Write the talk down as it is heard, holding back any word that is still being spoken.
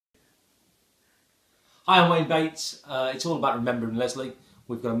Hi, I'm Wayne Bates. It's all about remembering Lesley.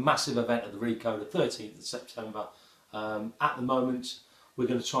 We've got a massive event at the Rico the 13th of September. At the moment, we're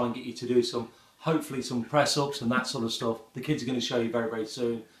going to try and get you to do hopefully some press-ups and that sort of stuff. The kids are going to show you very, very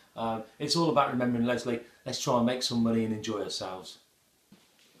soon. It's all about remembering Lesley. Let's try and make some money and enjoy ourselves.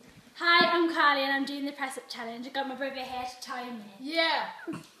 Hi, I'm Carly and I'm doing the press-up challenge. I've got my brother here to time me. Yeah!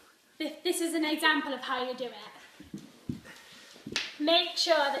 This is an example of how you do it. Make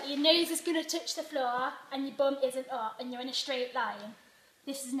sure that your nose is going to touch the floor and your bum isn't up and you're in a straight line.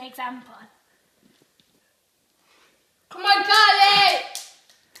 This is an example. Come on, Carly!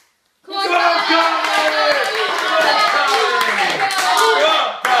 Come on,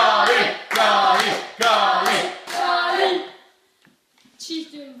 Carly! Carly! She's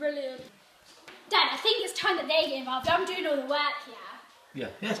doing brilliant. Dad, I think it's time that they get involved. I'm doing all the work here. Yeah,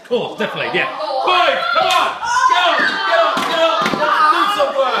 yes, of course, definitely, yeah. Boys, come on! Get on! Do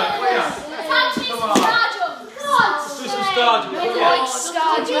some work! Time to do some star jumps. Come on! Do some star jumps.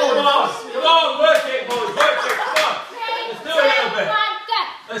 Come on, work it, boys, work it, come on. Let's do it a little bit.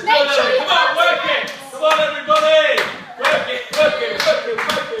 Let's do it a little bit. Come on, work it. Come on, everybody. Work it.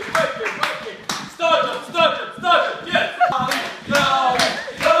 Star jump, yes.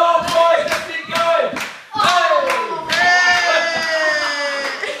 Come on, boys, let's keep going.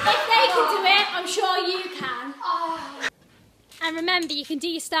 If they can do it, I'm sure you can. And remember, you can do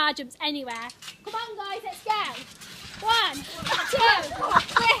your star jumps anywhere. Come on, guys, let's go. 1, 2, 3.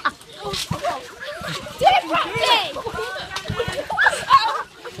 Do it properly.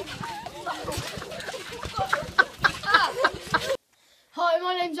 Hi,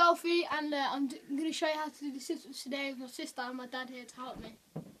 my name's Alfie and I'm going to show you how to do the sit-ups today with my sister and my dad here to help me.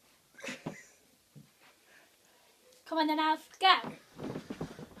 Come on then, Alf, go.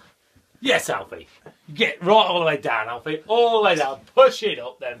 Yes, Alfie. Get right all the way down, Alfie. All the way down. Push it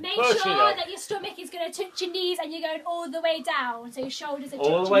up then. Make Push sure it up. that your stomach is going to touch your knees and you're going all the way down, so your shoulders are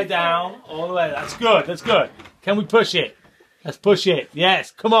touching All the way the down. floor. All the way. That's good. Can we push it? Let's push it. Yes,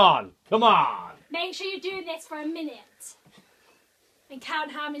 come on. Make sure you're doing this for a minute. And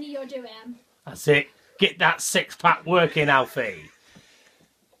count how many you're doing. That's it. Get that six-pack working, Alfie.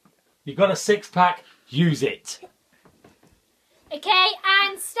 You got a six-pack? Use it. Okay,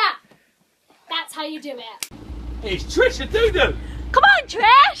 and stop. That's how you do it. It's Trish and Doodoo. Come on,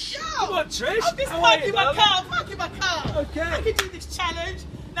 Trish! Come on, Trish. I'm just How are you, parking my darling? car. Okay. I can do this challenge.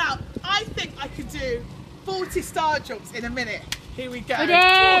 Now, I think I can do 40 star jumps in a minute. Here we go. Ready?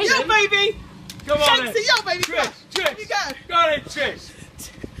 Yo, baby. Come on, Shanksy, then. yo, baby. Trish. Here we go. Go on in, Trish.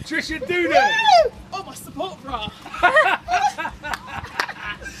 Trish and Doodoo. Woo! Oh, my support bra.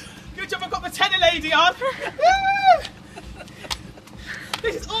 Good job I got my tenor lady on. Woo!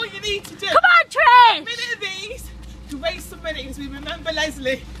 This is all you need to do. Come on, Trish! A minute of these to raise some money as we remember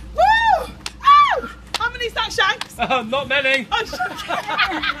Lesley. Woo! Oh! How many is that, Shanks? Not many. Oh,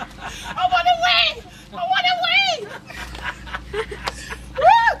 I want to win! Woo!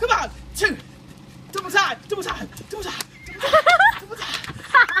 Come on! 2. Double time.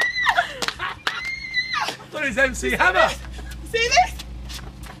 What is MC Hammer? See this?